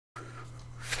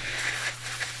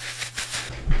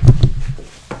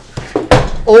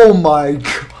Oh my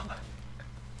god.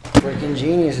 Freaking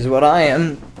genius is what I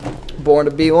am. Born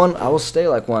to be one, I will stay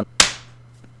like one.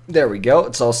 There we go,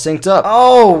 it's all synced up.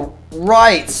 Oh,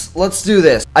 right, let's do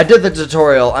this. I did the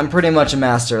tutorial, I'm pretty much a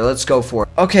master, let's go for it.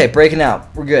 Okay, breaking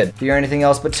out, we're good. If you're anything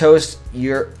else but toast,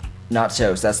 you're not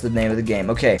toast, that's the name of the game.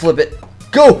 Okay, flip it,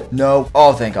 go! No,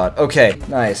 oh thank god, okay,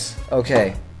 nice,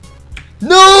 okay.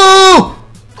 No!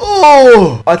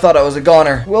 Oh, I thought I was a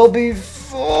goner. We'll be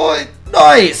fine.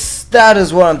 Nice, that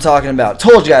is what I'm talking about.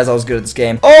 Told you guys I was good at this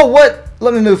game. Oh, what?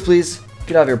 Let me move, please.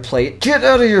 Get out of your plate. Get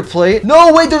out of your plate.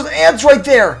 No, wait, there's ants right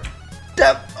there.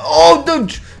 That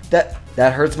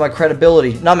hurts my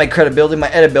credibility. Not my credibility, my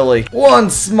edibility. One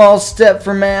small step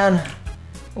for man,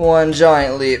 one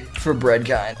giant leap for bread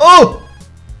kind. Oh!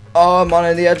 Oh, I'm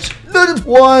on the edge.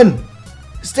 One.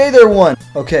 Stay there, one.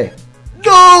 Okay.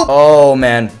 No! Oh,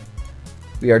 man.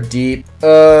 We are deep.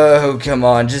 Oh, come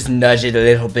on. Just nudge it a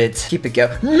little bit. Keep it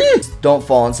going. Don't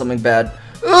fall on something bad.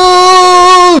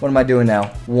 Oh! What am I doing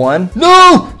now? One?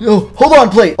 No! No! Hold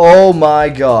on, plate! Oh my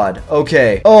god.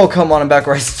 Okay. Oh, come on. I'm back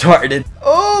where I started.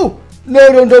 Oh!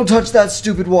 No, don't touch that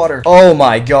stupid water. Oh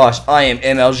my gosh. I am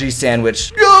MLG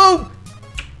sandwich. Go!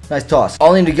 Nice toss.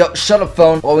 All I need to go. Shut up,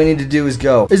 phone. All we need to do is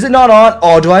go. Is it not on?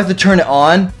 Oh, do I have to turn it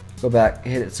on? Go back.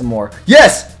 Hit it some more.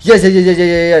 Yes!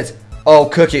 Yes. Oh,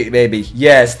 cook it, baby.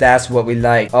 Yes, that's what we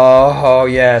like. Oh,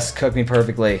 yes. Cook me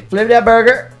perfectly. Flip that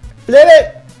burger. Flip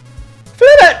it.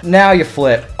 Flip it. Now you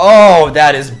flip. Oh,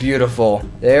 that is beautiful.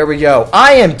 There we go.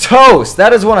 I am toast.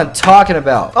 That is what I'm talking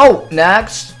about. Oh,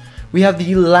 next, we have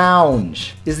the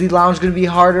lounge. Is the lounge going to be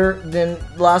harder than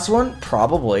the last one?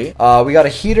 Probably. We got a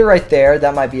heater right there.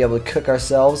 That might be able to cook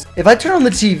ourselves. If I turn on the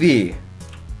TV...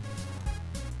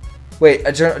 Wait,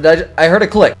 I heard a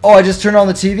click. Oh, I just turned on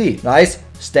the TV. Nice.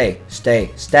 Stay.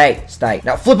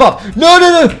 Now flip up.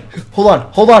 No.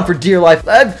 Hold on for dear life.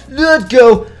 Let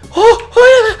go.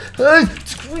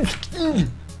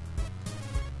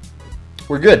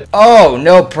 We're good. Oh,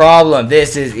 no problem.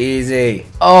 This is easy.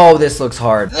 Oh, this looks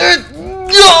hard.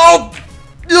 No.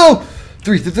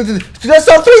 Three. That's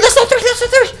not three.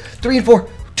 3 and 4.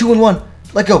 2 and 1.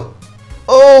 Let go.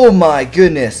 Oh my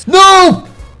goodness. No.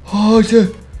 Oh,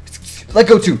 let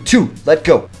go. 2. Let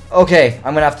go. Okay,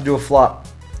 I'm gonna have to do a flop.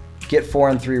 Get 4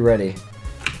 and 3 ready.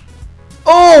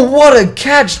 Oh, what a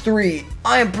catch 3!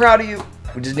 I am proud of you.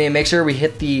 We just need to make sure we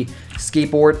hit the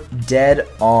skateboard dead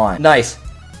on. Nice.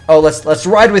 Oh, let's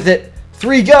ride with it.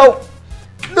 3, go.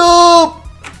 No.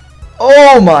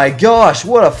 Oh my gosh,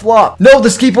 what a flop. No, the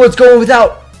skateboard's going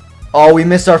without. Oh, we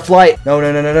missed our flight. No. 3.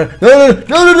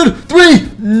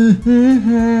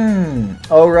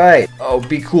 All right. Oh,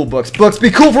 be cool, Books. Books,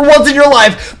 be cool for once in your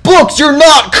life. Books, you're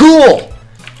not cool.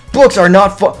 Books are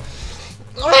not fun.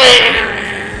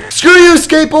 Screw you,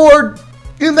 skateboard.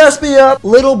 You messed me up.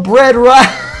 Little bread riding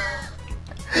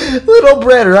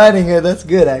it. That's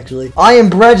good, actually. I am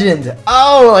Bregend.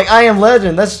 Oh, like I am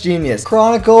legend. That's genius.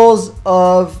 Chronicles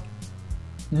of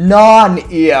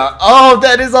Non-Ear. Oh,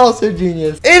 that is also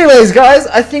genius. Anyways, guys,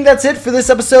 I think that's it for this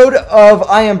episode of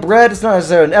I Am Bread. It's not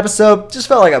necessarily an episode. Just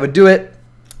felt like I would do it.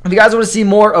 If you guys want to see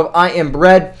more of I Am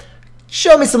Bread,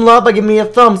 show me some love by giving me a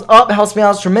thumbs up. It helps me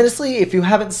out tremendously. If you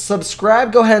haven't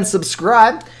subscribed, go ahead and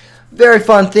subscribe. Very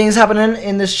fun things happening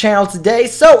in this channel today.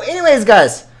 So, anyways,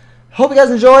 guys, hope you guys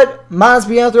enjoyed. My name's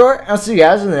Beyond Thrower, and I'll see you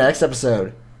guys in the next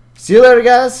episode. See you later,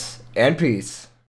 guys, and peace.